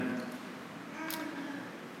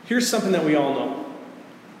Here's something that we all know.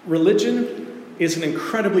 Religion is an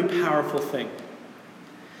incredibly powerful thing.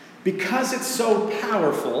 Because it's so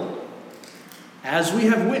powerful, as we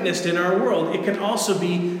have witnessed in our world, it can also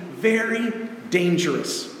be very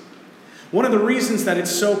dangerous. One of the reasons that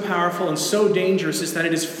it's so powerful and so dangerous is that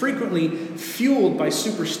it is frequently fueled by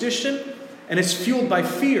superstition and it's fueled by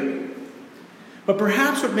fear. But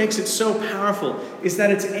perhaps what makes it so powerful is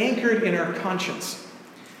that it's anchored in our conscience.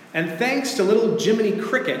 And thanks to little Jiminy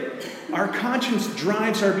Cricket, our conscience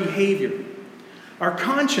drives our behavior. Our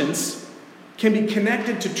conscience can be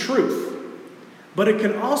connected to truth, but it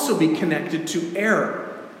can also be connected to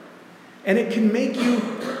error. And it can make you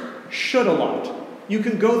should a lot. You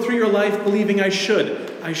can go through your life believing I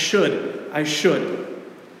should.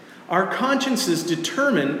 Our consciences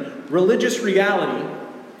determine religious reality,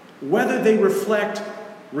 whether they reflect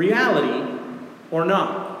reality or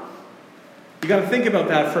not. You got to think about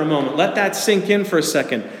that for a moment. Let that sink in for a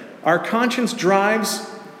second. Our conscience drives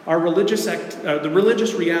our the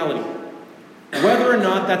religious reality, whether or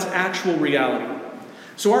not that's actual reality.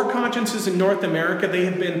 So our consciences in North America, they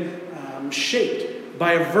have been shaped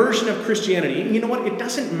by a version of Christianity. And you know what? It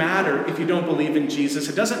doesn't matter if you don't believe in Jesus.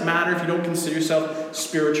 It doesn't matter if you don't consider yourself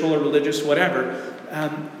spiritual or religious, whatever.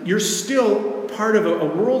 You're still part of a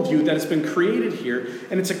worldview that has been created here.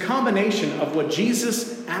 And it's a combination of what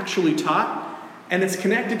Jesus actually taught, and it's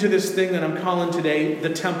connected to this thing that I'm calling today the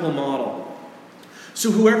temple model. So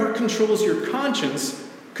whoever controls your conscience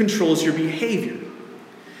controls your behavior.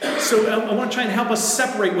 So I want to try and help us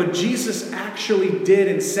separate what Jesus actually did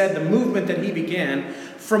and said, the movement that he began,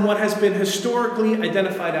 from what has been historically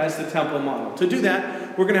identified as the temple model. To do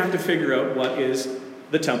that, we're going to have to figure out what is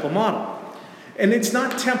the temple model. And it's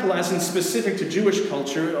not temple as in specific to Jewish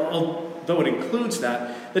culture, although it includes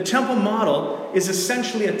that. The temple model is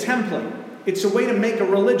essentially a template. It's a way to make a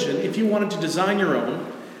religion if you wanted to design your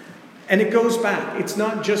own. And it goes back. It's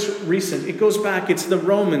not just recent. It goes back. It's the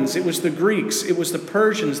Romans. It was the Greeks. It was the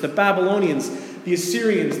Persians, the Babylonians, the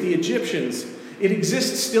Assyrians, the Egyptians. It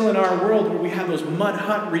exists still in our world where we have those mud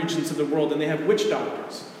hut regions of the world and they have witch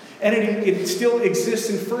doctors. And it still exists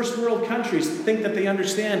in first world countries that think that they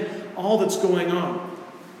understand all that's going on.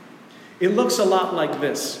 It looks a lot like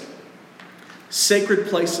this. Sacred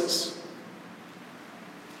places.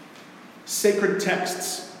 Sacred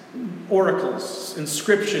texts. Oracles,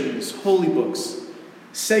 inscriptions, holy books,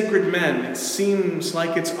 sacred men. It seems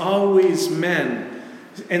like it's always men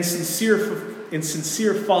and sincere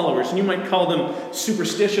followers. And you might call them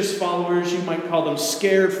superstitious followers. You might call them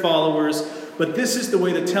scared followers. But this is the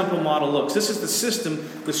way the temple model looks. This is the system,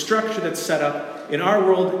 the structure that's set up in our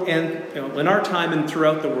world and in our time and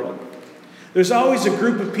throughout the world. There's always a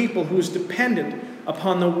group of people who is dependent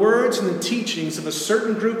upon the words and the teachings of a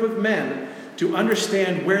certain group of men to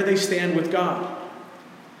understand where they stand with God.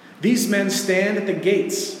 These men stand at the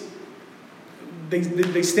gates.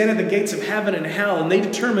 They stand at the gates of heaven and hell, and they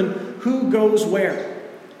determine who goes where.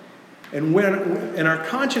 And our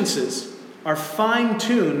consciences are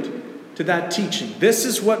fine-tuned to that teaching. This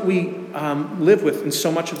is what we live with in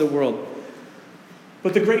so much of the world.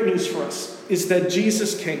 But the great news for us is that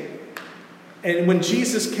Jesus came. And when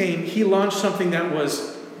Jesus came, he launched something that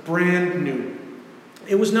was brand new.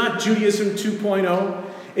 It was not Judaism 2.0.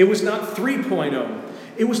 It was not 3.0.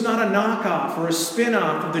 It was not a knockoff or a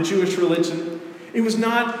spin-off of the Jewish religion. It was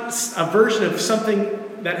not a version of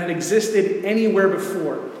something that had existed anywhere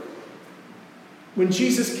before. When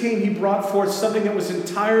Jesus came, he brought forth something that was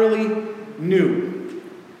entirely new.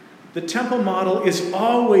 The temple model is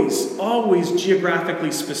always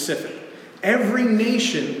geographically specific. Every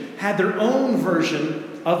nation had their own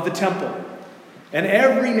version of the temple. And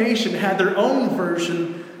every nation had their own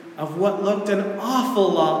version of what looked an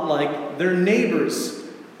awful lot like their neighbor's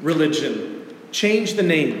religion. Change the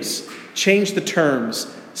names, change the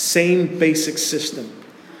terms, same basic system.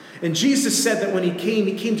 And Jesus said that when he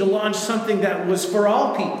came to launch something that was for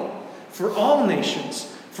all people, for all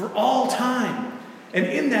nations, for all time. And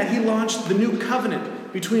in that, he launched the new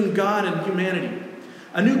covenant between God and humanity.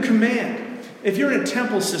 A new command. If you're in a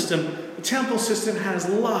temple system, the temple system has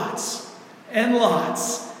lots and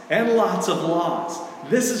lots and lots of laws.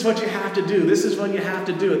 This is what you have to do. This is when you have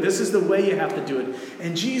to do it. This is the way you have to do it.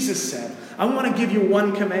 And Jesus said, I want to give you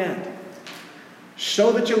one command.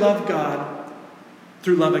 Show that you love God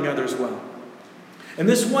through loving others well. And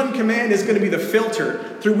this one command is going to be the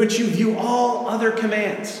filter through which you view all other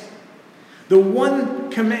commands. The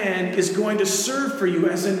one command is going to serve for you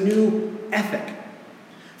as a new ethic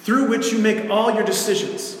through which you make all your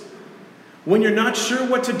decisions. When you're not sure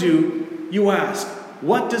what to do, you ask,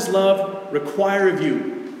 what does love require of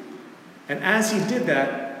you? And as he did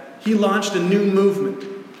that, he launched a new movement.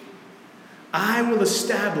 I will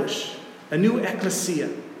establish a new ecclesia,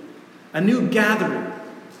 a new gathering.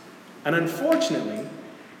 And unfortunately,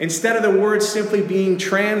 instead of the word simply being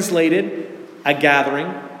translated, a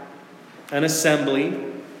gathering, an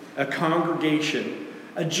assembly, a congregation,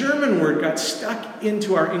 a German word got stuck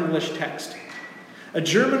into our English text. A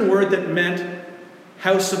German word that meant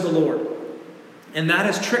house of the Lord. And that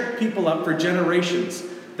has tricked people up for generations.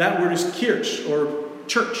 That word is Kirche, or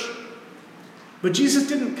church. But Jesus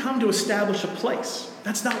didn't come to establish a place.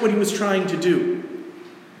 That's not what he was trying to do.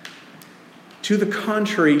 To the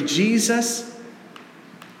contrary, Jesus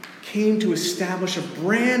came to establish a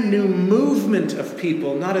brand new movement of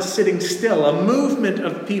people, not a sitting still, a movement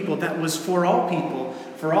of people that was for all people,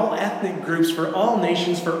 for all ethnic groups, for all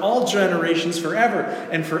nations, for all generations, forever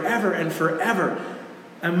and forever and forever.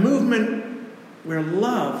 A movement where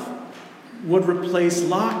love would replace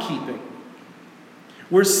law-keeping,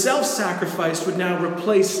 where self-sacrifice would now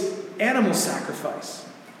replace animal sacrifice,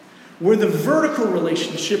 where the vertical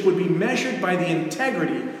relationship would be measured by the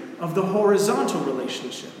integrity of the horizontal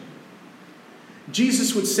relationship.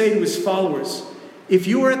 Jesus would say to his followers, if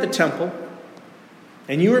you are at the temple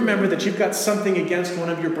and you remember that you've got something against one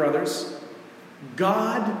of your brothers,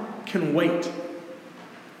 God can wait.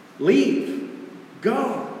 Leave.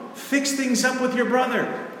 Go. Fix things up with your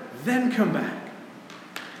brother. Then come back.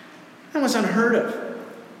 That was unheard of.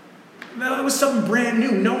 That was something brand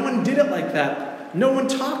new. No one did it like that. No one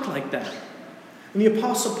talked like that. And the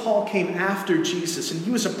Apostle Paul came after Jesus, and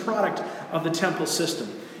he was a product of the temple system.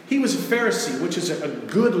 He was a Pharisee, which is a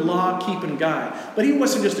good law-keeping guy. But he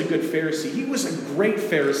wasn't just a good Pharisee. He was a great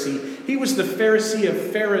Pharisee. He was the Pharisee of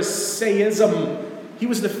Pharisaism. He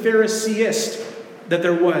was the Phariseeist that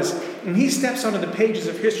there was. And he steps onto the pages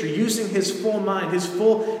of history using his full mind, his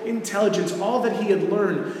full intelligence, all that he had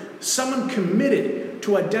learned. Someone committed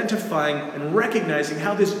to identifying and recognizing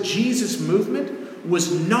how this Jesus movement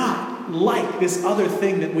was not like this other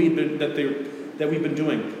thing that we've been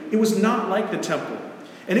doing. It was not like the temple.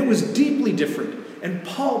 And it was deeply different. And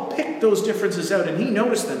Paul picked those differences out, and he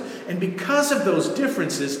noticed them. And because of those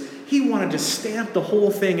differences, he wanted to stamp the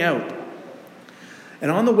whole thing out. And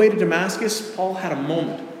on the way to Damascus, Paul had a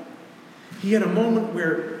moment. He had a moment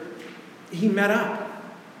where he met up.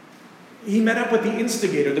 He met up with the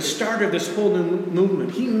instigator, the starter of this whole new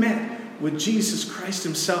movement. He met with Jesus Christ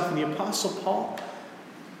himself, and the Apostle Paul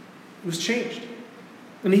was changed.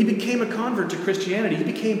 And he became a convert to Christianity. He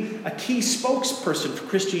became a key spokesperson for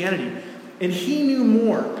Christianity. And he knew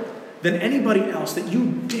more than anybody else that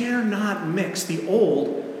you dare not mix the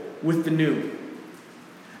old with the new.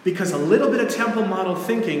 Because a little bit of temple model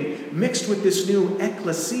thinking mixed with this new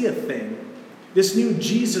ecclesia thing, this new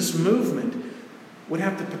Jesus movement, would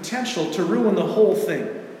have the potential to ruin the whole thing.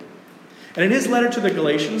 And in his letter to the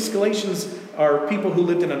Galatians are people who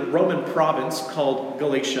lived in a Roman province called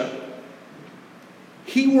Galatia.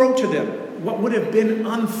 He wrote to them what would have been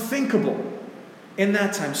unthinkable in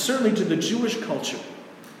that time, certainly to the Jewish culture.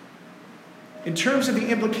 In terms of the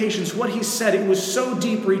implications, what he said, it was so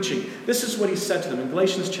deep-reaching. This is what he said to them in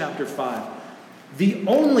Galatians chapter 5. The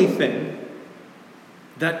only thing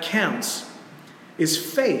that counts is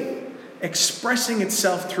faith expressing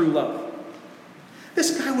itself through love.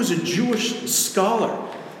 This guy was a Jewish scholar.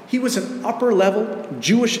 He was an upper-level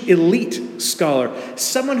Jewish elite scholar,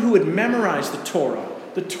 someone who had memorized the Torah.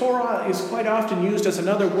 The Torah is quite often used as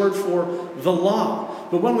another word for the law.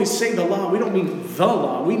 But when we say the law, we don't mean the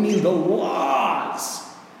law. We mean the laws.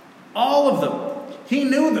 All of them. He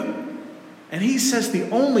knew them. And he says the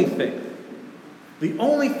only thing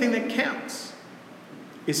that counts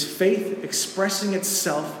is faith expressing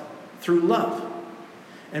itself through love.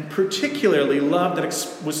 And particularly love that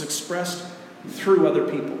was expressed through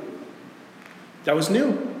other people. That was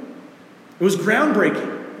new. It was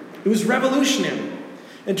groundbreaking. It was revolutionary.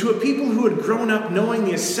 And to a people who had grown up knowing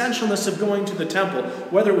the essentialness of going to the temple,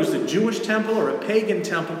 whether it was the Jewish temple or a pagan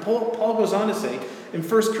temple, Paul goes on to say in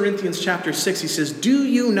 1 Corinthians chapter 6, he says, do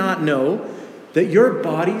you not know that your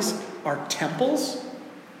bodies are temples?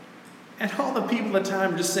 And all the people at the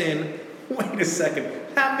time are just saying, wait a second,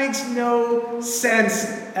 that makes no sense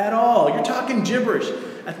at all. You're talking gibberish.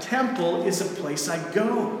 A temple is a place I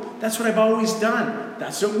go. That's what I've always done.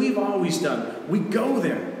 That's what we've always done. We go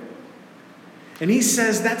there. And he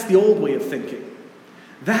says that's the old way of thinking.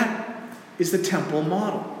 That is the temple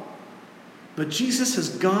model. But Jesus has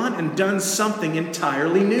gone and done something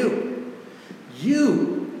entirely new.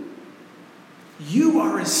 You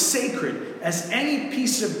are as sacred as any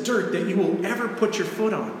piece of dirt that you will ever put your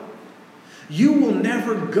foot on. You will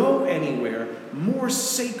never go anywhere more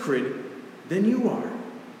sacred than you are.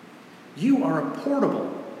 You are a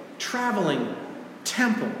portable, traveling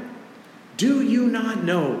temple Do you not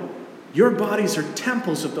know your bodies are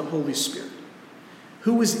temples of the Holy Spirit,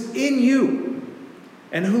 who is in you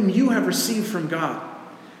and whom you have received from God?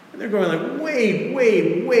 And they're going like,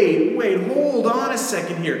 wait, hold on a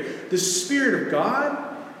second here. The Spirit of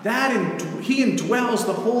God, He indwells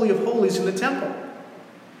the Holy of Holies in the temple.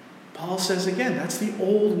 Paul says again, that's the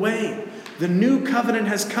old way. The new covenant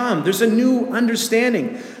has come. There's a new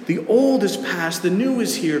understanding. The old is past, the new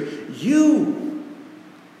is here.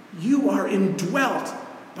 You are indwelt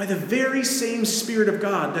by the very same Spirit of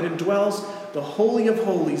God that indwells the Holy of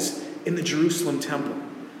Holies in the Jerusalem temple.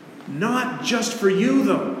 Not just for you,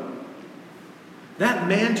 though. That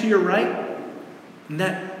man to your right and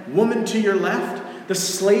that woman to your left, the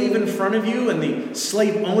slave in front of you and the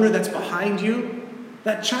slave owner that's behind you,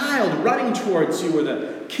 that child running towards you or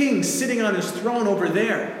the king sitting on his throne over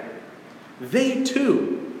there, they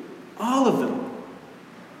too, all of them,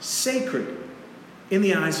 sacred in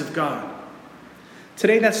the eyes of God.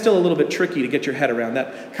 Today, that's still a little bit tricky to get your head around.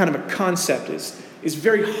 That kind of a concept is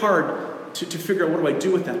very hard to figure out what do I do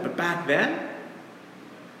with that. But back then,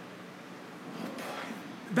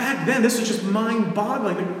 this was just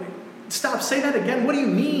mind-boggling. Stop, say that again. What do you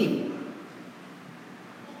mean?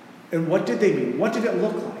 And what did they mean? What did it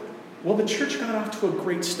look like? Well, the church got off to a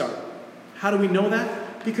great start. How do we know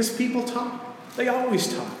that? Because people talk. They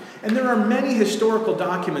always talk. And there are many historical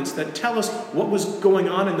documents that tell us what was going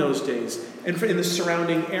on in those days and in the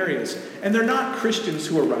surrounding areas. And they're not Christians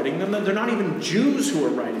who are writing them. They're not even Jews who are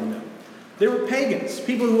writing them. They were pagans,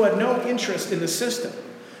 people who had no interest in the system.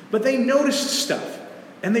 But they noticed stuff,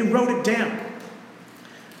 and they wrote it down.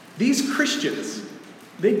 These Christians,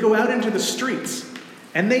 they'd go out into the streets,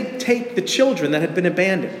 and they'd take the children that had been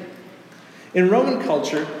abandoned. In Roman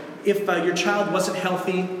culture, if your child wasn't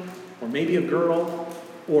healthy, or maybe a girl,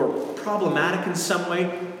 or problematic in some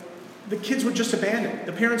way, the kids would just abandon.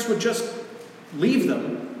 The parents would just leave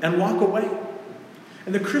them and walk away.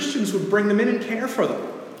 And the Christians would bring them in and care for them.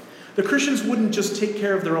 The Christians wouldn't just take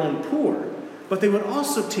care of their own poor, but they would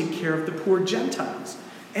also take care of the poor Gentiles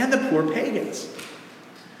and the poor pagans.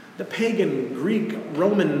 The pagan, Greek,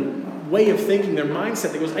 Roman way of thinking, their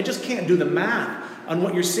mindset, they goes, I just can't do the math on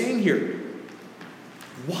what you're saying here.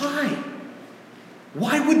 Why?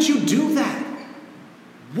 Why would you do that?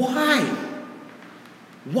 Why?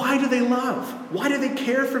 Why do they love? Why do they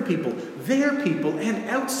care for people? Their people and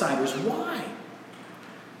outsiders. Why?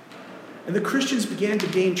 And the Christians began to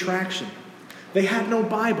gain traction. They had no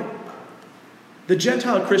Bible. The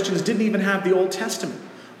Gentile Christians didn't even have the Old Testament.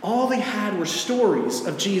 All they had were stories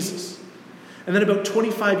of Jesus. And then about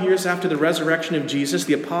 25 years after the resurrection of Jesus,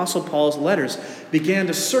 the Apostle Paul's letters began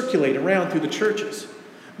to circulate around through the churches.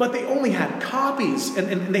 But they only had copies,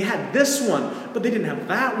 and they had this one, but they didn't have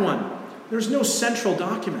that one. There's no central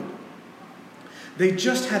document. They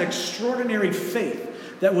just had extraordinary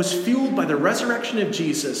faith that was fueled by the resurrection of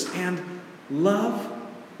Jesus and love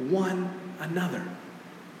one another.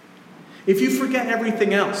 If you forget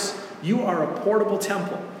everything else, you are a portable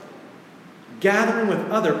temple, gathering with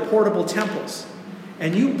other portable temples,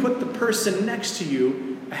 and you put the person next to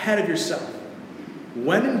you ahead of yourself.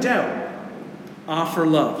 When in doubt, offer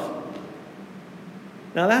love.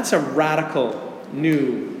 Now that's a radical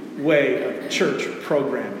new way of church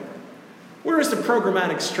programming. Where is the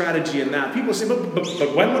programmatic strategy in that? People say,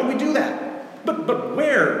 but when would we do that? But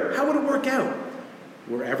where? How would it work out?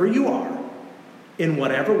 Wherever you are, in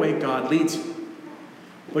whatever way God leads you.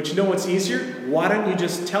 But you know what's easier? Why don't you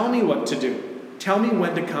just tell me what to do? Tell me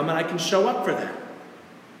when to come and I can show up for that.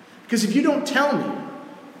 Because if you don't tell me,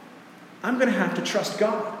 I'm going to have to trust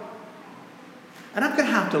God. And I'm going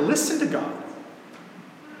to have to listen to God.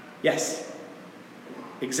 Yes,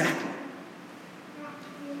 exactly.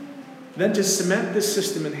 Then to cement this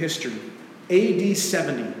system in history, AD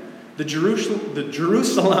 70, the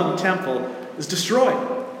Jerusalem temple is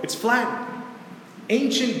destroyed. It's flattened.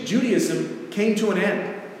 Ancient Judaism came to an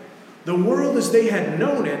end. The world as they had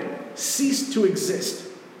known it ceased to exist.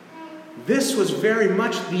 This was very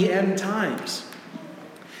much the end times.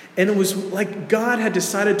 And it was like God had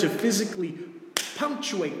decided to physically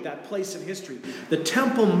punctuate that place in history. The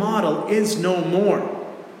temple model is no more.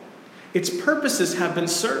 Its purposes have been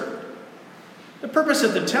served. The purpose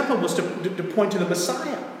of the temple was to point to the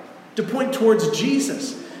Messiah, to point towards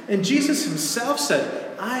Jesus. And Jesus himself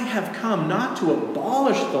said, I have come not to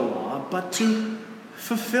abolish the law, but to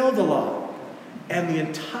fulfill the law. And the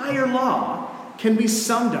entire law can be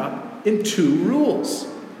summed up in 2 rules.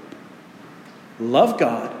 Love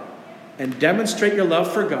God and demonstrate your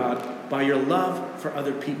love for God by your love for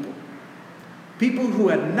other people. People who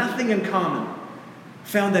had nothing in common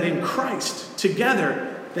found that in Christ,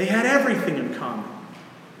 together, they had everything in common.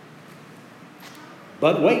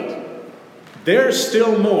 But wait, there's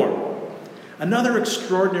still more. Another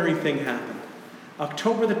extraordinary thing happened.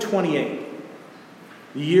 October the 28th,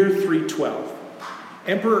 the year 312,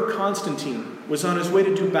 Emperor Constantine was on his way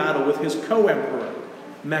to do battle with his co-emperor,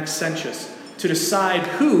 Maxentius, to decide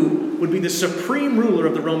who would be the supreme ruler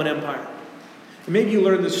of the Roman Empire. And maybe you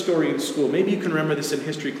learned this story in school. Maybe you can remember this in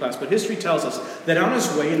history class. But history tells us that on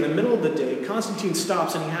his way, in the middle of the day, Constantine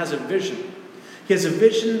stops and he has a vision. He has a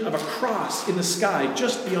vision of a cross in the sky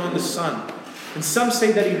just beyond the sun. And some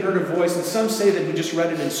say that he heard a voice, and some say that he just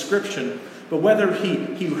read an inscription. But whether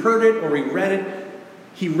he heard it or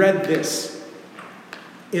he read this: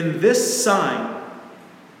 "In this sign,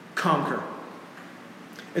 conquer."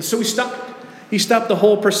 And so he stopped. He stopped the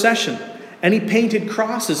whole procession, and he painted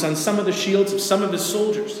crosses on some of the shields of some of his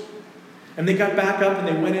soldiers. And they got back up and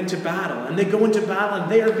they went into battle. And they go into battle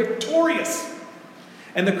and they are victorious.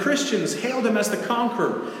 And the Christians hailed him as the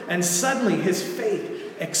conqueror. And suddenly his faith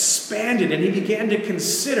expanded and he began to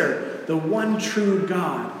consider the one true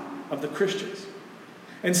God of the Christians.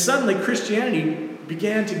 And suddenly Christianity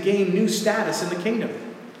began to gain new status in the kingdom.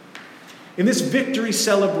 In this victory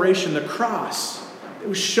celebration, the cross, it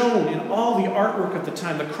was shown in all the artwork of the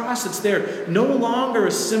time. The cross that's there, no longer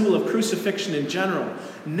a symbol of crucifixion in general.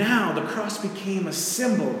 Now the cross became a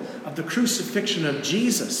symbol of the crucifixion of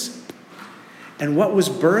Jesus. And what was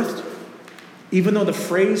birthed, even though the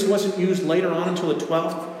phrase wasn't used later on until the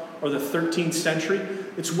 12th or the 13th century,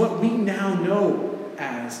 it's what we now know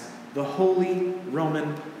as the Holy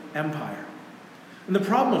Roman Empire. And the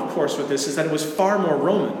problem, of course, with this is that it was far more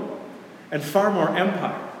Roman and far more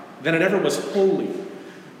empire than it ever was holy.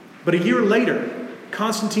 But a year later,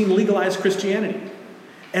 Constantine legalized Christianity.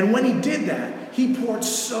 And when he did that, he poured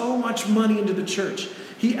so much money into the church.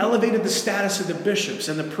 He elevated the status of the bishops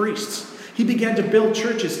and the priests. He began to build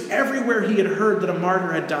churches everywhere he had heard that a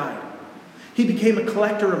martyr had died. He became a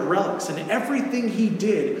collector of relics, and everything he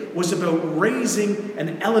did was about raising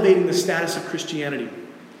and elevating the status of Christianity.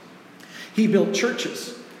 He built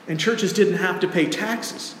churches, and churches didn't have to pay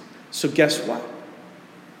taxes. So guess what?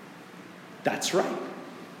 That's right.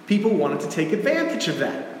 People wanted to take advantage of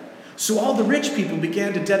that. So all the rich people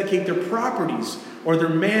began to dedicate their properties or their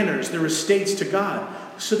manors, their estates to God,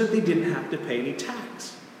 so that they didn't have to pay any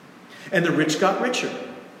tax. And the rich got richer.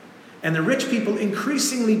 And the rich people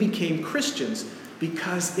increasingly became Christians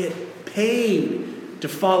because it paid to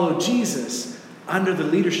follow Jesus under the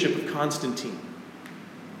leadership of Constantine.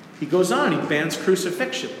 He goes on, he bans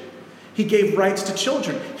crucifixion. He gave rights to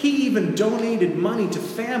children. He even donated money to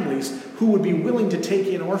families who would be willing to take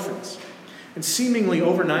in orphans. And seemingly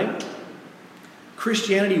overnight,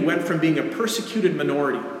 Christianity went from being a persecuted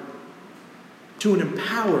minority to an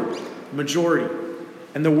empowered majority.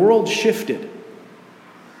 And the world shifted.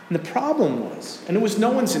 And the problem was, and it was no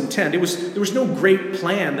one's intent, there was no great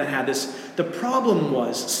plan that had this. The problem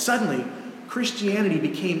was, suddenly, Christianity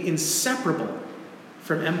became inseparable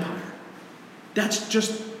from empire. That's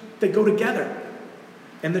just, they go together.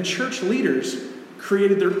 And the church leaders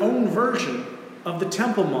created their own version of the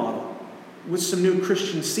temple model with some new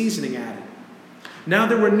Christian seasoning added. Now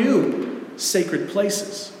there were new sacred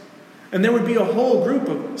places. And there would be a whole group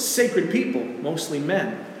of sacred people, mostly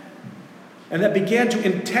men, and that began to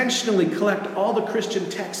intentionally collect all the Christian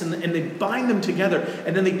texts and they bind them together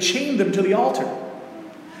and then they chained them to the altar.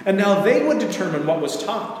 And now they would determine what was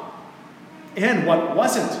taught and what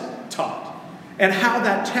wasn't taught and how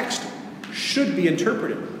that text should be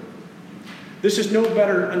interpreted. This is no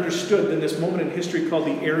better understood than this moment in history called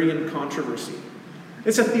the Arian controversy.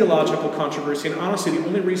 It's a theological controversy, and honestly, the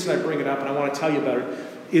only reason I bring it up and I want to tell you about it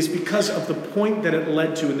is because of the point that it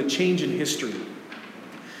led to in the change in history.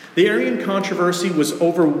 The Arian controversy was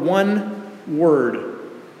over one word,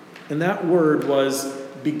 and that word was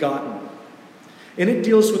begotten. And it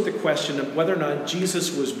deals with the question of whether or not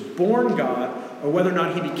Jesus was born God or whether or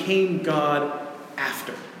not he became God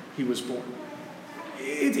after he was born.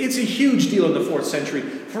 It's a huge deal in the 4th century.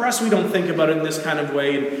 For us, we don't think about it in this kind of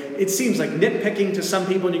way. And it seems like nitpicking to some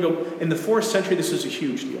people, and you go, in the 4th century, this is a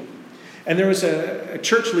huge deal. And there was a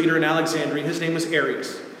church leader in Alexandria, his name was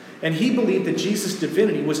Arius. And he believed that Jesus'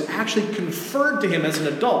 divinity was actually conferred to him as an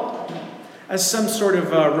adult, as some sort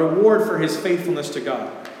of reward for his faithfulness to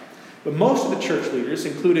God. But most of the church leaders,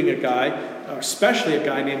 including a guy, especially a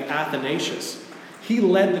guy named Athanasius, he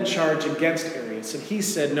led the charge against Arius. And he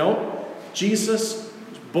said, no, Jesus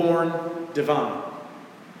was born divine.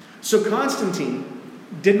 So Constantine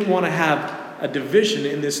didn't want to have a division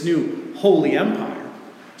in this new holy empire.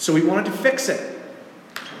 So he wanted to fix it.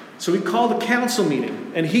 So he called a council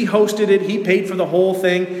meeting, and he hosted it. He paid for the whole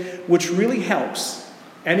thing, which really helps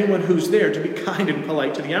anyone who's there to be kind and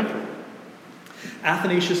polite to the emperor.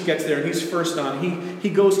 Athanasius gets there, and he's first on. He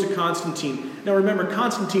goes to Constantine. Now remember,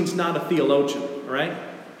 Constantine's not a theologian, all right?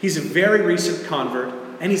 He's a very recent convert,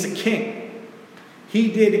 and he's a king.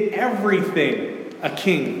 He did everything a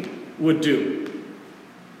king would do.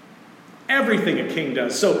 Everything a king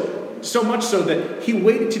does. So much so that he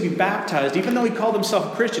waited to be baptized. Even though he called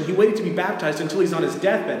himself a Christian, he waited to be baptized until he's on his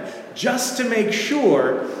deathbed, just to make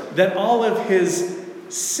sure that all of his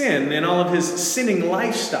sin and all of his sinning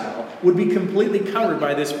lifestyle would be completely covered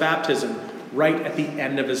by this baptism right at the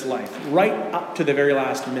end of his life, right up to the very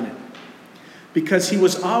last minute. Because he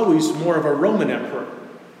was always more of a Roman emperor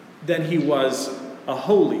than he was a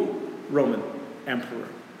holy Roman emperor.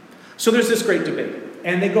 So there's this great debate.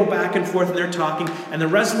 And they go back and forth and they're talking, and the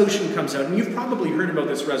resolution comes out. And you've probably heard about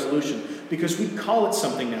this resolution because we call it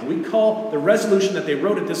something now. We call the resolution that they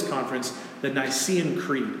wrote at this conference the Nicene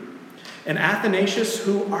Creed. And Athanasius,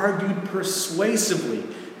 who argued persuasively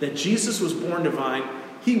that Jesus was born divine,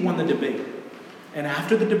 he won the debate. And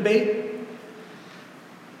after the debate,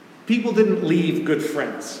 people didn't leave good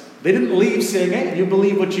friends. They didn't leave saying, hey, you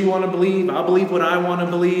believe what you want to believe, I'll believe what I want to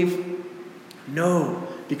believe. No.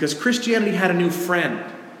 Because Christianity had a new friend.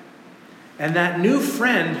 And that new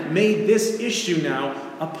friend made this issue now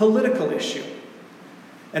a political issue.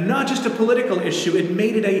 And not just a political issue, it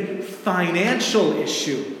made it a financial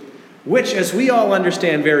issue. Which, as we all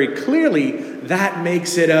understand very clearly, that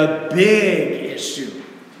makes it a big issue.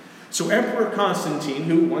 So Emperor Constantine,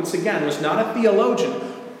 who once again was not a theologian,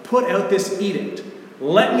 put out this edict.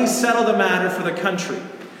 Let me settle the matter for the country.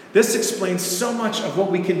 This explains so much of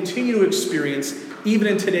what we continue to experience even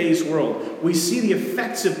in today's world. We see the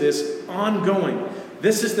effects of this ongoing.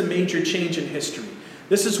 This is the major change in history.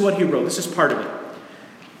 This is what he wrote. This is part of it.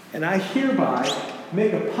 And I hereby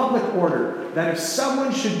make a public order that if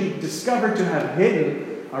someone should be discovered to have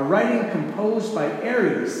hidden a writing composed by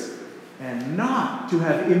Arius and not to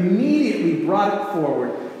have immediately brought it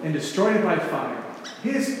forward and destroyed it by fire,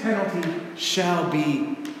 his penalty shall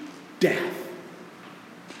be death.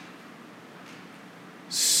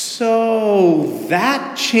 So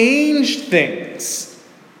that changed things.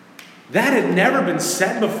 That had never been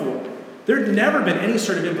said before. There had never been any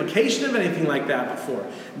sort of implication of anything like that before.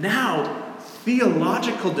 Now,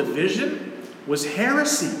 theological division was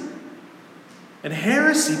heresy. And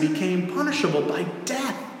heresy became punishable by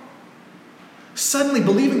death. Suddenly,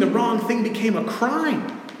 believing the wrong thing became a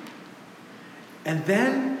crime. And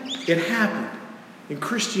then it happened. In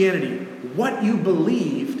Christianity, what you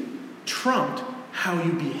believed trumped how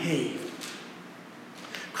you behaved.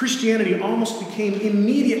 Christianity almost became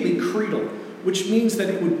immediately creedal, which means that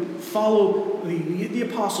it would follow the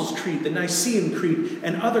Apostles' Creed, the Nicene Creed,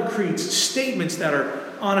 and other creeds, statements that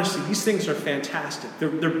are, honestly, these things are fantastic. They're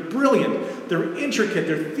brilliant. They're intricate.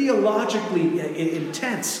 They're theologically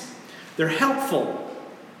intense. They're helpful,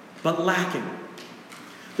 but lacking.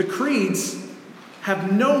 The creeds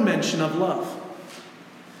have no mention of love.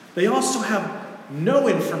 They also have no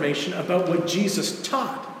information about what Jesus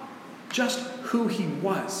taught, just who he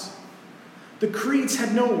was. The creeds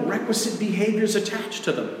had no requisite behaviors attached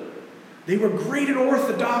to them. They were great at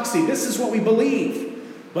orthodoxy. This is what we believe.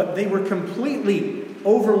 But they were completely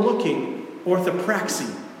overlooking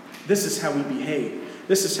orthopraxy. This is how we behave.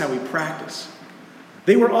 This is how we practice.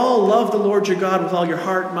 They were all love the Lord your God with all your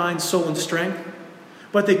heart, mind, soul, and strength.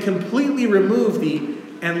 But they completely removed the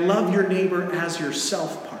and love your neighbor as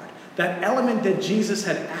yourself part. That element that Jesus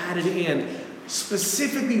had added in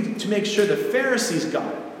specifically to make sure the Pharisees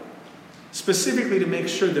got it. Specifically to make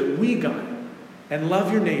sure that we got it. And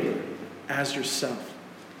love your neighbor as yourself.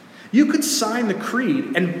 You could sign the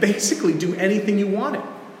creed and basically do anything you wanted.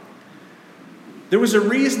 There was a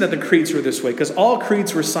reason that the creeds were this way, because all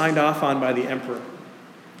creeds were signed off on by the emperor.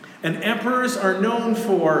 And emperors are known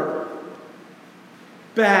for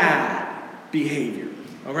bad behavior.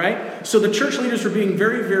 All right? So the church leaders were being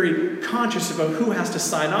very, very conscious about who has to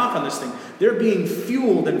sign off on this thing. They're being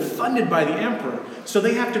fueled and funded by the emperor. So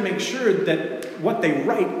they have to make sure that what they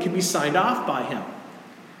write can be signed off by him.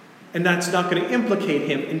 And that's not going to implicate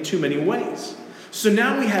him in too many ways. So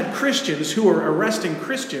now we had Christians who were arresting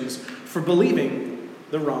Christians for believing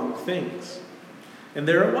the wrong things. And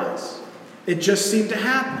there it was. It just seemed to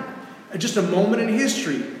happen. Just a moment in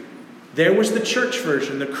history. There was the church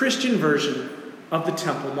version, the Christian version of the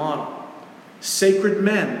temple model. Sacred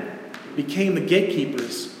men became the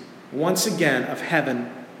gatekeepers, once again, of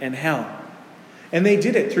heaven and hell. And they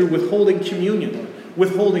did it through withholding communion,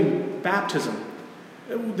 withholding baptism.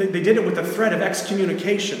 They did it with the threat of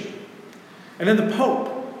excommunication. And then the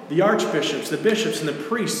Pope, the archbishops, the bishops, and the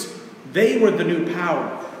priests, they were the new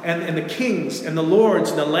power. And the kings and the lords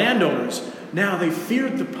and the landowners, now they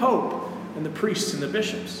feared the Pope and the priests and the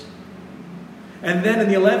bishops. And then in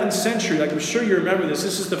the 11th century, like I'm sure you remember this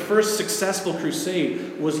is the first successful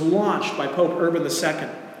crusade, was launched by Pope Urban II.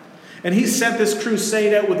 And he sent this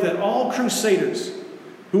crusade out with that all crusaders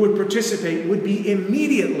who would participate would be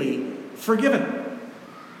immediately forgiven.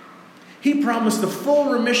 He promised the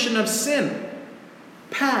full remission of sin,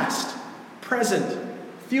 past, present,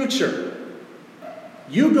 future.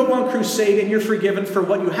 You go on crusade and you're forgiven for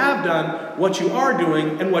what you have done, what you are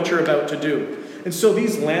doing, and what you're about to do. And so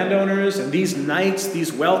these landowners and these knights,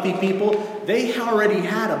 these wealthy people, they already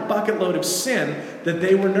had a bucket load of sin that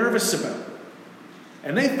they were nervous about.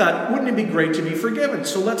 And they thought, wouldn't it be great to be forgiven?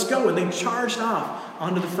 So let's go. And they charged off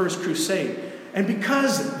onto the first crusade. And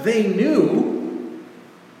because they knew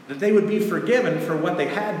that they would be forgiven for what they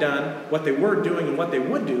had done, what they were doing, and what they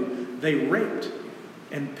would do, they raped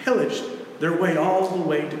and pillaged their way all the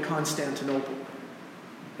way to Constantinople.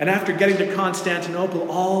 And after getting to Constantinople,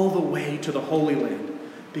 all the way to the Holy Land.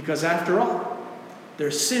 Because after all, their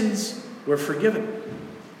sins were forgiven.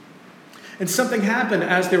 And something happened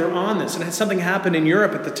as they were on this, and something happened in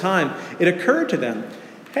Europe at the time. It occurred to them,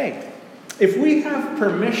 hey, if we have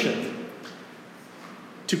permission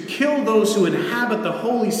to kill those who inhabit the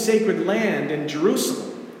holy sacred land in Jerusalem,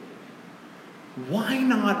 why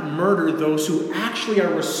not murder those who actually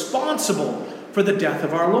are responsible for the death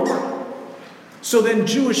of our Lord? So then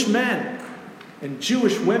Jewish men and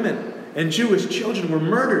Jewish women and Jewish children were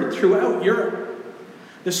murdered throughout Europe.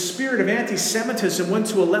 The spirit of anti-Semitism went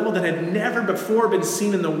to a level that had never before been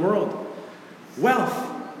seen in the world. Wealth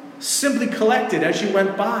simply collected as you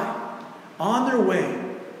went by, on their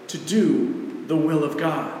way to do the will of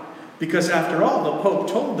God. Because after all, the Pope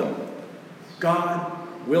told them, God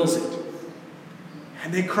wills it.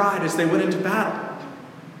 And they cried as they went into battle,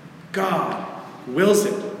 God wills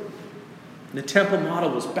it. And the temple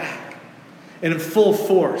model was back and in full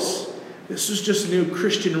force. This was just a new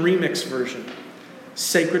Christian remix version.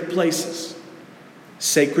 Sacred places,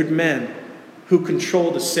 sacred men who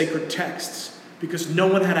controlled the sacred texts because no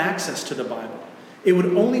one had access to the Bible. It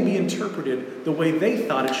would only be interpreted the way they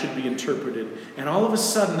thought it should be interpreted. And all of a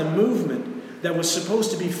sudden, the movement that was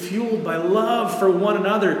supposed to be fueled by love for one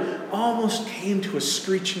another almost came to a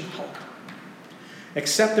screeching halt.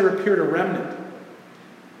 Except there appeared a remnant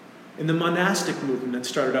in the monastic movement that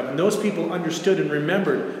started up. And those people understood and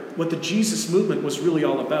remembered what the Jesus movement was really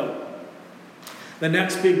all about. The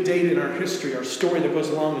next big date in our history, our story that goes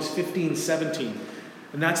along, is 1517.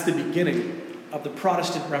 And that's the beginning of the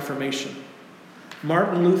Protestant Reformation.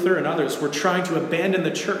 Martin Luther and others were trying to abandon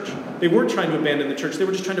the church. They weren't trying to abandon the church. They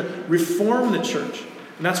were just trying to reform the church.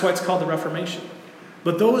 And that's why it's called the Reformation.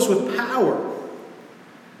 But those with power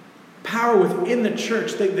within the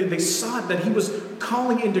church, they saw that he was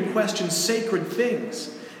calling into question sacred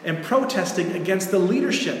things and protesting against the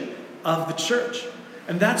leadership of the church.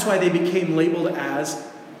 And that's why they became labeled as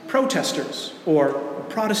protesters or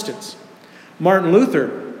Protestants. Martin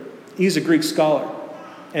Luther, he's a Greek scholar,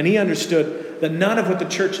 and he understood that none of what the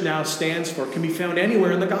church now stands for can be found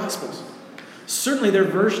anywhere in the Gospels. Certainly their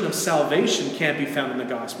version of salvation can't be found in the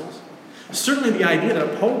Gospels. Certainly the idea that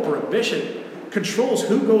a pope or a bishop controls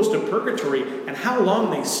who goes to purgatory and how long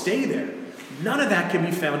they stay there, none of that can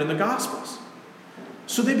be found in the Gospels.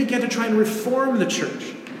 So they began to try and reform the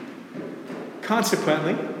church.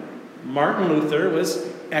 Consequently, Martin Luther was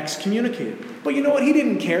excommunicated. But you know what? He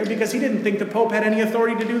didn't care because he didn't think the Pope had any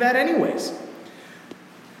authority to do that anyways.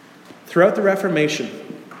 Throughout the Reformation,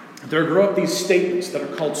 there grew up these statements that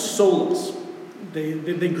are called solas.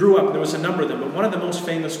 They grew up, there was a number of them, but one of the most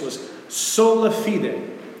famous was sola fide,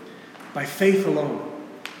 by faith alone.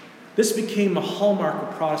 This became a hallmark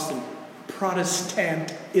of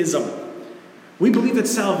Protestantism. We believe that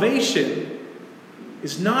salvation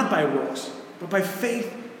is not by works, but by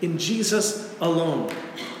faith in Jesus alone.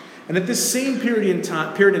 And at this same period in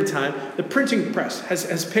time, the printing press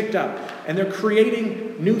has picked up, and they're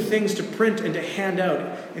creating new things to print and to hand out.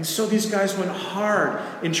 And so these guys went hard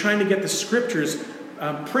in trying to get the scriptures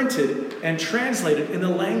printed and translated in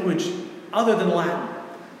a language other than Latin,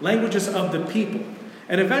 languages of the people.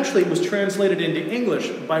 And eventually it was translated into English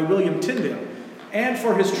by William Tyndale. And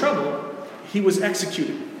for his trouble, he was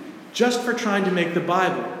executed just for trying to make the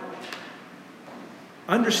Bible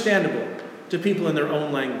understandable to people in their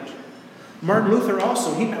own language. Martin Luther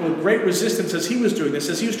also, he met with great resistance as he was doing this,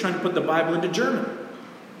 as he was trying to put the Bible into German.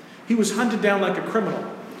 He was hunted down like a criminal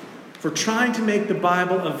for trying to make the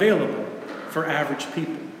Bible available for average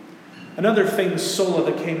people. Another famous sola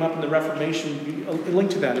that came up in the Reformation, a link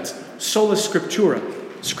to that, it's sola scriptura,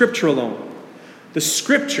 scripture alone. The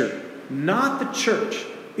scripture, not the church,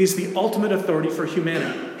 is the ultimate authority for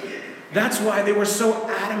humanity. That's why they were so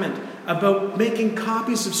adamant about making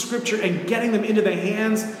copies of Scripture and getting them into the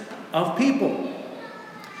hands of people.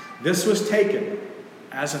 This was taken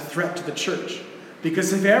as a threat to the church.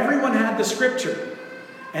 Because if everyone had the Scripture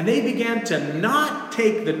and they began to not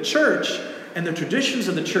take the church and the traditions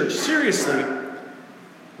of the church seriously,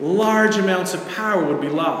 large amounts of power would be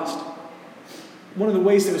lost. One of the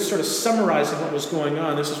ways that was sort of summarizing what was going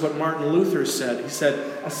on, this is what Martin Luther said. He said,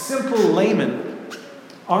 "A simple layman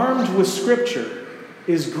armed with Scripture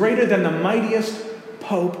is greater than the mightiest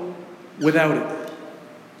pope without it."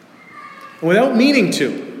 And without meaning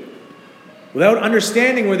to, without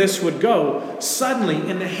understanding where this would go, suddenly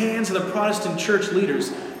in the hands of the Protestant church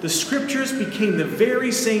leaders, the Scriptures became the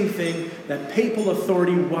very same thing that papal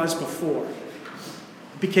authority was before.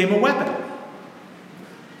 It became a weapon.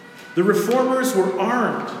 The Reformers were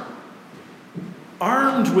armed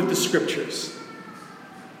with the Scriptures.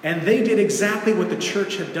 And they did exactly what the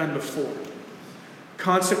church had done before.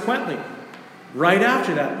 Consequently, right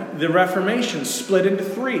after that, the Reformation split into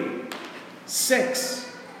 3, 6,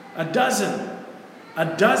 a dozen,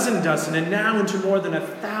 and now into more than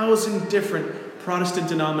 1,000 different Protestant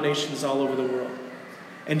denominations all over the world.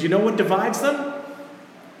 And do you know what divides them?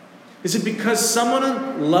 Is it because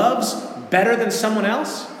someone loves better than someone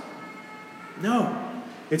else? No.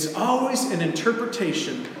 It's always an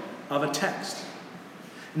interpretation of a text.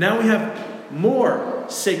 Now we have more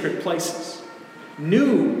sacred places,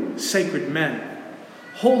 new sacred men,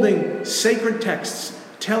 holding sacred texts,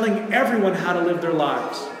 telling everyone how to live their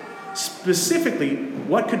lives, specifically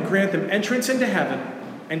what could grant them entrance into heaven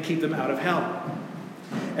and keep them out of hell.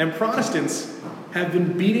 And Protestants have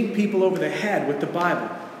been beating people over the head with the Bible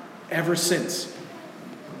ever since.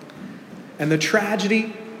 And the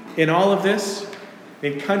tragedy in all of this,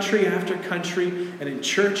 in country after country and in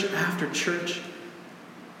church after church,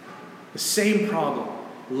 the same problem.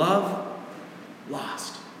 Love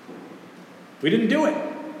lost. We didn't do it.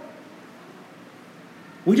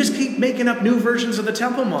 We just keep making up new versions of the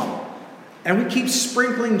temple model. And we keep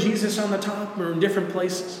sprinkling Jesus on the top or in different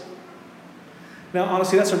places. Now,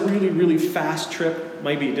 honestly, that's a really, really fast trip.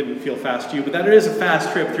 Maybe it didn't feel fast to you, but that is a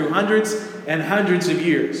fast trip through hundreds and hundreds of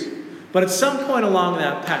years. But at some point along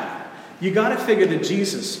that path, you got to figure that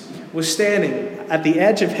Jesus was standing at the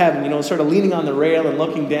edge of heaven, sort of leaning on the rail and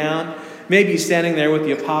looking down. Maybe he's standing there with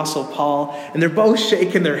the Apostle Paul, and they're both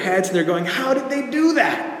shaking their heads, and they're going, "How did they do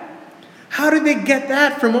that? How did they get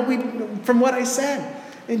that from what I said?"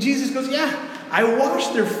 And Jesus goes, "Yeah, I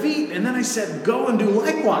washed their feet, and then I said, go and do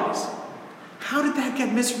likewise." How did that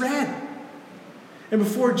get misread? And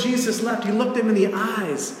before Jesus left, he looked him in the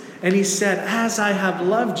eyes, and he said, "As I have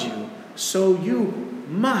loved you, so you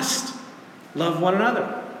must love one another.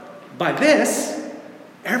 By this,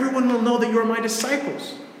 everyone will know that you are my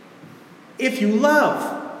disciples, if you love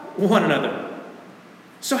one another."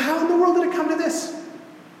 So how in the world did it come to this?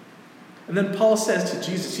 And then Paul says to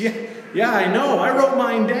Jesus, yeah, I know. I wrote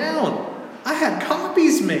mine down. I had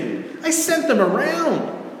copies made. I sent them around.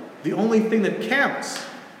 The only thing that counts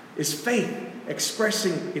is faith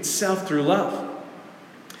expressing itself through love.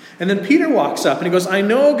 And then Peter walks up and he goes, "I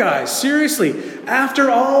know, guys, seriously,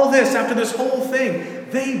 after all this, after this whole thing,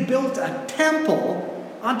 they built a temple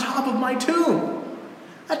on top of my tomb.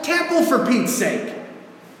 A temple, for Pete's sake."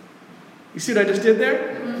 You see what I just did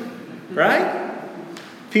there? Right?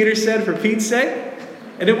 Peter said, for Pete's sake.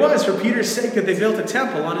 And it was for Peter's sake that they built a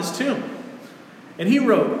temple on his tomb. And he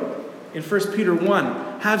wrote in 1 Peter 1,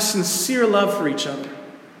 "Have sincere love for each other.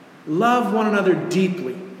 Love one another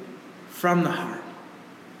deeply from the heart."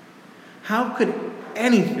 How could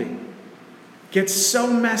anything get so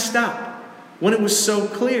messed up when it was so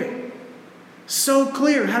clear? So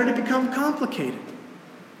clear. How did it become complicated?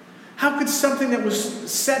 How could something that was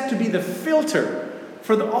set to be the filter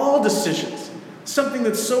for all decisions, something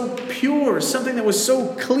that's so pure, something that was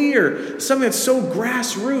so clear, something that's so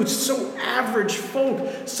grassroots, so average folk,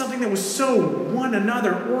 something that was so one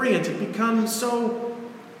another oriented, become so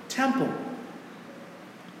temple?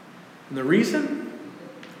 And the reason?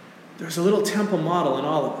 There's a little temple model in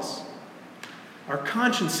all of us. Our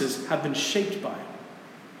consciences have been shaped by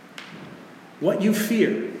it. What you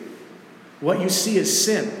fear, what you see as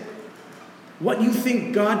sin, what you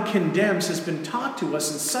think God condemns has been taught to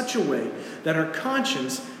us in such a way that our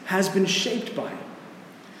conscience has been shaped by it.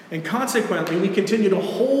 And consequently, we continue to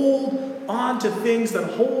hold on to things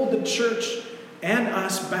that hold the church and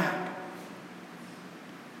us back.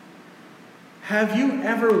 Have you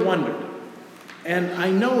ever wondered, and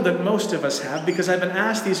I know that most of us have because I've been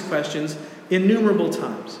asked these questions innumerable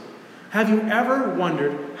times, have you ever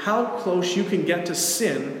wondered how close you can get to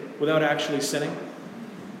sin without actually sinning?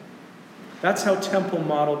 That's how temple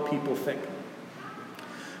model people think.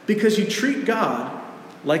 Because you treat God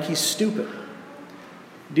like he's stupid.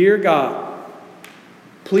 Dear God,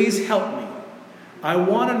 please help me. I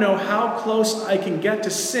want to know how close I can get to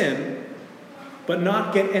sin, but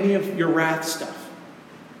not get any of your wrath stuff.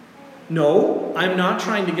 No, I'm not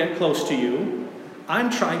trying to get close to you. I'm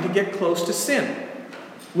trying to get close to sin.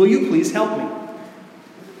 Will you please help me?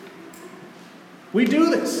 We do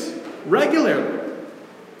this regularly.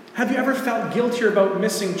 Have you ever felt guiltier about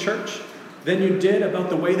missing church than you did about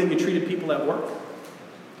the way that you treated people at work?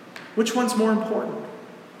 Which one's more important?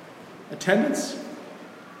 Attendance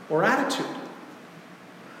or attitude?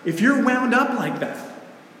 If you're wound up like that,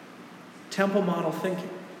 temple model thinking.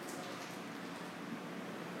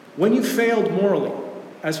 When you failed morally,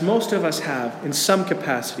 as most of us have in some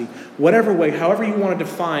capacity, whatever way, however you want to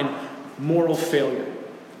define moral failure,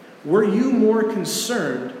 were you more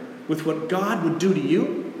concerned with what God would do to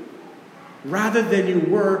you rather than you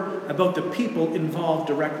were about the people involved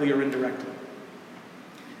directly or indirectly?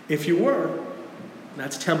 If you were,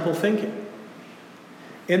 that's temple thinking.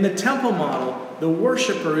 In the temple model, the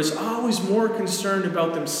worshiper is always more concerned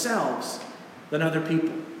about themselves than other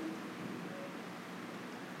people.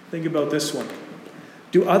 Think about this one.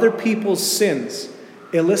 Do other people's sins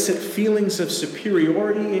elicit feelings of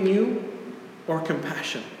superiority in you or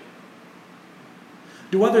compassion?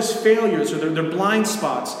 Do others' failures or their blind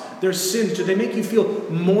spots, their sins, do they make you feel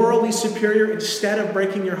morally superior instead of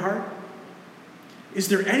breaking your heart? Is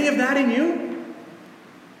there any of that in you?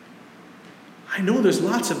 I know there's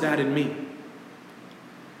lots of that in me.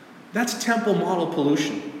 That's temple model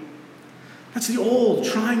pollution. That's the old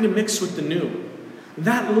trying to mix with the new.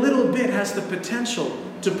 That little bit has the potential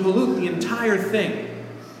to pollute the entire thing.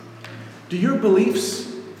 Do your beliefs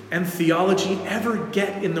and theology ever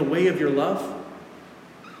get in the way of your love?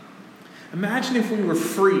 Imagine if we were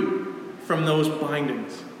free from those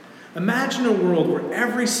bindings. Imagine a world where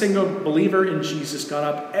every single believer in Jesus got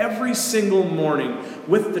up every single morning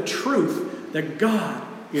with the truth that God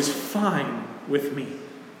is fine with me.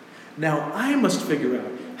 Now I must figure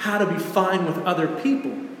out how to be fine with other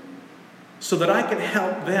people so that I can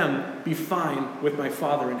help them be fine with my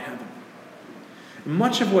Father in heaven.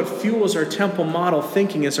 Much of what fuels our temple model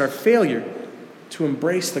thinking is our failure to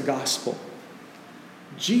embrace the gospel.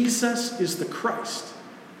 Jesus is the Christ,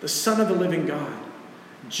 the Son of the living God.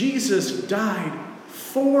 Jesus died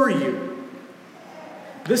for you.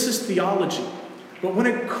 This is theology. But when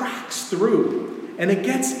it cracks through and it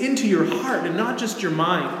gets into your heart and not just your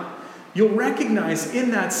mind, you'll recognize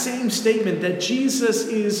in that same statement that Jesus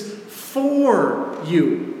is for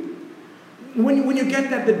you. When you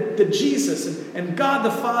get that Jesus and God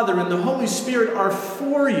the Father and the Holy Spirit are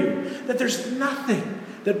for you, that there's nothing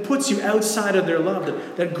that puts you outside of their love,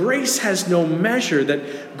 that grace has no measure,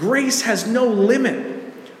 that grace has no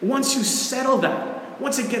limit. Once you settle that,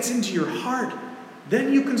 once it gets into your heart,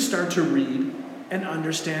 then you can start to read and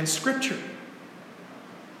understand Scripture.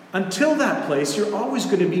 Until that place, you're always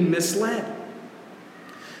going to be misled.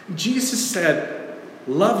 Jesus said,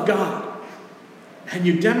 love God. And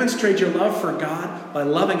you demonstrate your love for God by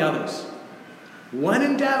loving others. When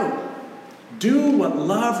in doubt, do what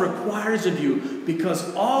love requires of you,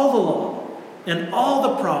 because all the law and all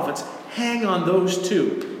the prophets hang on those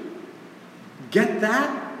two. Get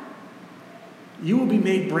that? You will be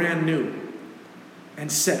made brand new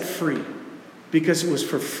and set free, because it was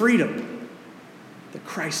for freedom that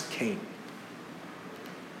Christ came.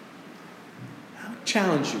 I'll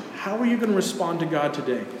challenge you. How are you going to respond to God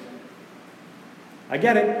today? I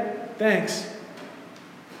get it. Thanks.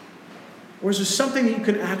 Or is there something that you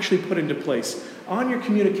can actually put into place? On your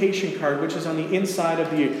communication card, which is on the inside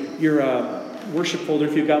of your worship folder,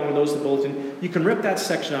 if you've got one of those, the bulletin, you can rip that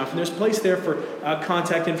section off. And there's a place there for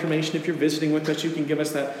contact information. If you're visiting with us, you can give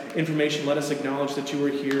us that information. Let us acknowledge that you were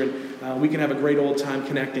here, and we can have a great old time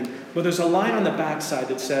connecting. But there's a line on the back side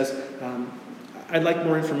that says, I'd like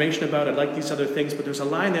more information about it. I'd like these other things. But there's a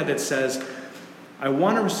line there that says, I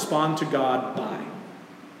want to respond to God by.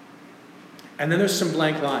 And then there's some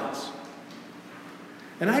blank lines.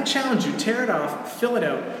 And I challenge you, tear it off, fill it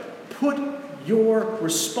out, put your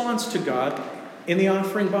response to God in the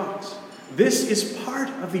offering box. This is part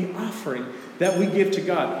of the offering that we give to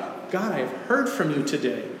God. God, I have heard from you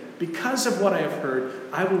today. Because of what I have heard,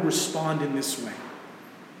 I will respond in this way.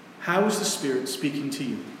 How is the Spirit speaking to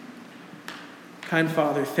you? Kind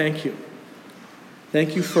Father, thank you.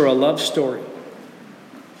 Thank you for a love story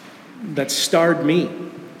that starred me.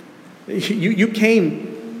 You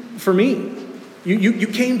came for me. You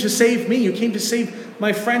came to save me. You came to save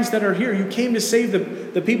my friends that are here. You came to save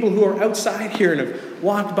the people who are outside here and have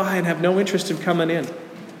walked by and have no interest in coming in.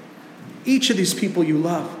 Each of these people you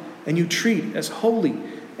love and you treat as holy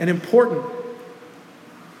and important.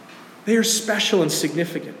 They are special and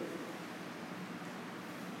significant.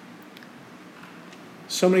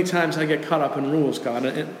 So many times I get caught up in rules, God,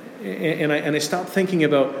 and I stop thinking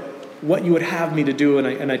about what you would have me to do,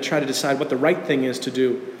 and I try to decide what the right thing is to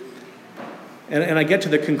do. And I get to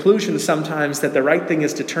the conclusion sometimes that the right thing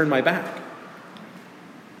is to turn my back.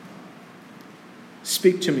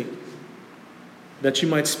 Speak to me, that you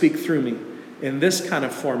might speak through me in this kind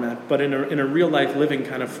of format, but in a real-life living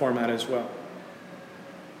kind of format as well.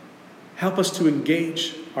 Help us to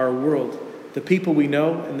engage our world, the people we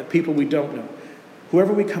know and the people we don't know.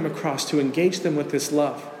 Whoever we come across, to engage them with this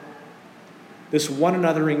love, this one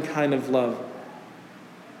anothering kind of love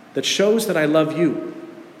that shows that I love you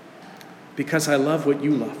because I love what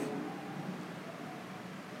you love.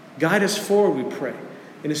 Guide us forward, we pray,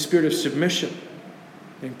 in a spirit of submission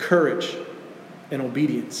and courage and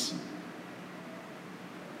obedience.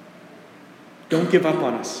 Don't give up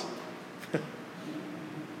on us.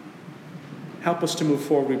 Help us to move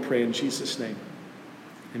forward, we pray, in Jesus' name.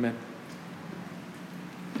 Amen.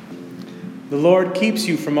 The Lord keeps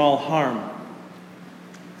you from all harm,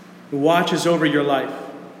 who watches over your life.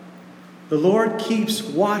 The Lord keeps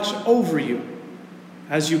watch over you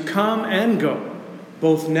as you come and go,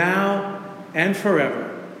 both now and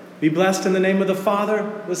forever. Be blessed in the name of the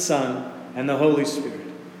Father, the Son, and the Holy Spirit.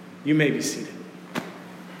 You may be seated.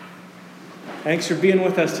 Thanks for being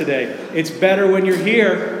with us today. It's better when you're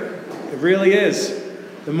here. It really is.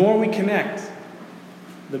 The more we connect,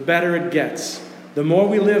 the better it gets. The more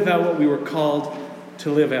we live out what we were called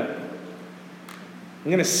to live out.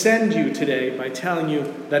 I'm going to send you today by telling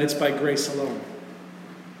you that it's by grace alone.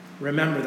 Remember that.